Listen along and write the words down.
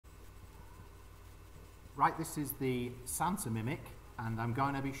Right, this is the Santa mimic, and I'm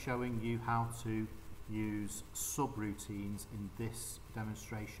going to be showing you how to use subroutines in this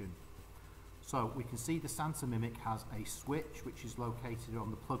demonstration. So we can see the Santa mimic has a switch which is located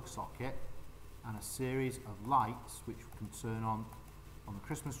on the plug socket and a series of lights which we can turn on the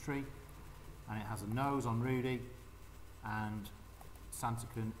Christmas tree, and it has a nose on Rudy, and Santa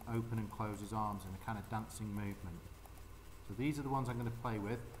can open and close his arms in a kind of dancing movement. So these are the ones I'm going to play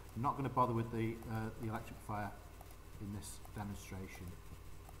with. I'm not going to bother with the electric fire in this demonstration.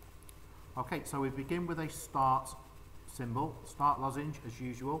 Okay, so we begin with a start symbol, start lozenge as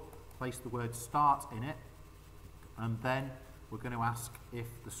usual. Place the word start in it, and then we're going to ask if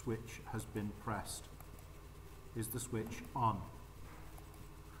the switch has been pressed. Is the switch on?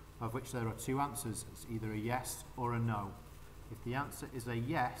 Of which there are two answers. It's either a yes or a no. If the answer is a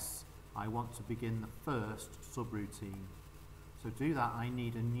yes, I want to begin the first subroutine. So to do that, I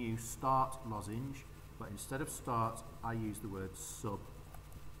need a new start lozenge, but instead of start, I use the word sub.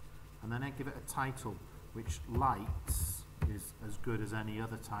 And then I give it a title, which lights is as good as any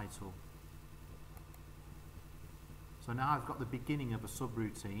other title. So now I've got the beginning of a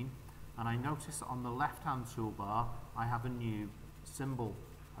subroutine, and I notice that on the left-hand toolbar, I have a new symbol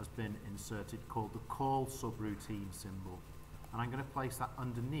has been inserted called the call subroutine symbol. And I'm going to place that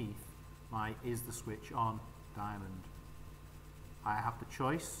underneath my is the switch on diamond. I have the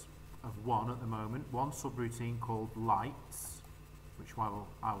choice of one at the moment, one subroutine called lights, which I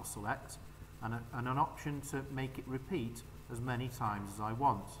will select, and an option to make it repeat as many times as I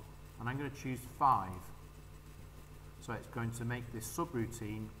want. And I'm going to choose 5. So it's going to make this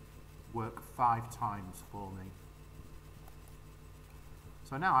subroutine work 5 times for me.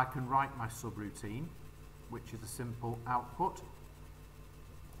 So now I can write my subroutine, which is a simple output,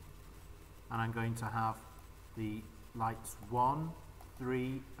 and I'm going to have the lights 1,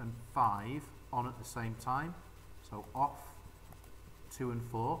 3 and 5 on at the same time, so off 2 and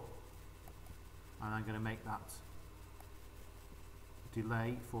 4, and I'm going to make that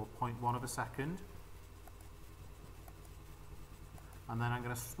delay for 0.1 of a second, and then I'm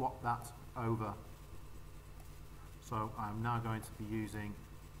going to swap that over. So I'm now going to be using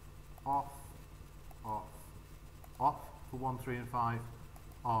off, off, off for 1, 3 and 5,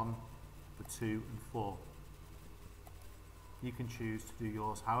 on for 2 and 4. You can choose to do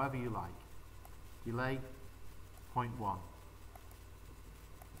yours however you like. Delay 0.1.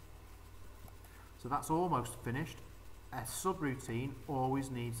 So that's almost finished. A subroutine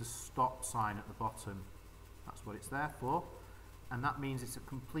always needs a stop sign at the bottom. That's what it's there for. And that means it's a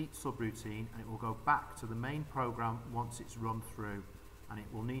complete subroutine, and it will go back to the main program once it's run through. And it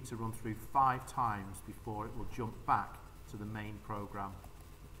will need to run through 5 times before it will jump back to the main program.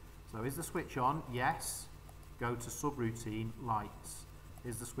 So is the switch on? Yes. Go to subroutine lights.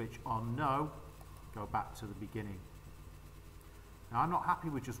 Is the switch on? No. Go back to the beginning. Now I'm not happy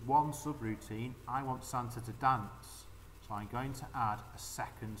with just one subroutine. I want Santa to dance. So I'm going to add a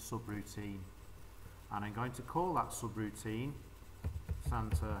second subroutine. And I'm going to call that subroutine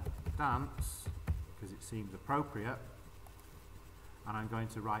Santa Dance because it seems appropriate. And I'm going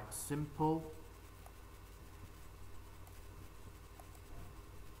to write simple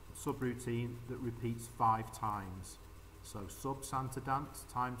subroutine that repeats 5 times. So sub Santa Dance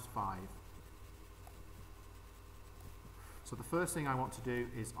times 5. So the first thing I want to do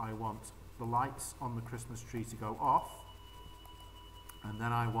is I want the lights on the Christmas tree to go off, and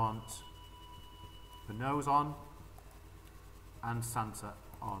then I want the nose on and Santa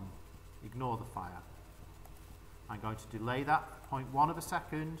on. Ignore the fire. I'm going to delay that 0.1 of a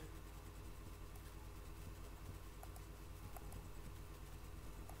second,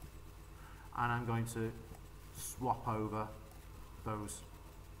 and I'm going to swap over those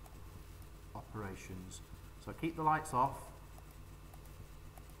operations. So keep the lights off,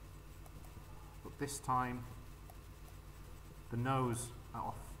 but this time the nose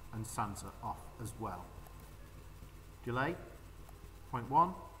off and Santa off as well. Delay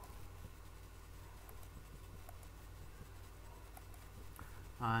 0.1,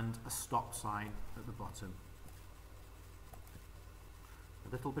 and a stop sign at the bottom.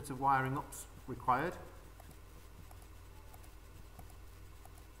 A little bit of wiring up's required.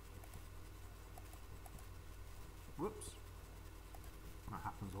 Whoops, that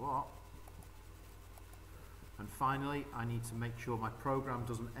happens a lot. And finally, I need to make sure my program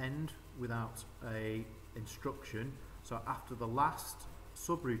doesn't end without a instruction. So after the last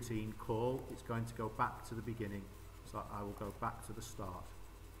subroutine call, it's going to go back to the beginning. So I will go back to the start.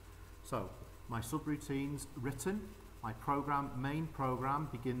 So my subroutine's written. My main program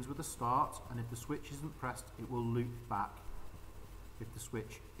begins with a start, and if the switch isn't pressed, it will loop back. If the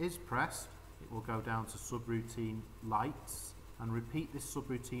switch is pressed, it will go down to subroutine lights and repeat this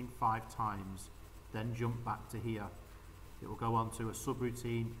subroutine 5 times, then jump back to here. It will go on to a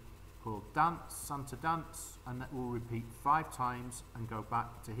subroutine called dance, Santa dance, and that will repeat 5 times and go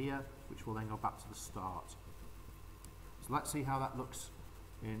back to here, which will then go back to the start. So let's see how that looks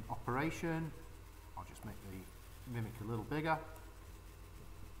in operation. I'll just make the mimic a little bigger.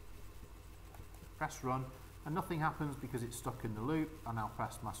 Press run, and nothing happens because it's stuck in the loop. I now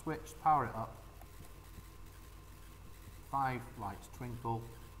press my switch, power it up. 5 lights twinkle.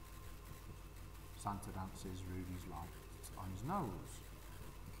 Santa dances Rudy's lights on his nose.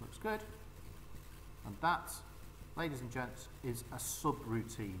 Looks good. And that, ladies and gents, is a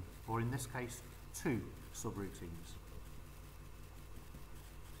subroutine, or in this case, 2 subroutines.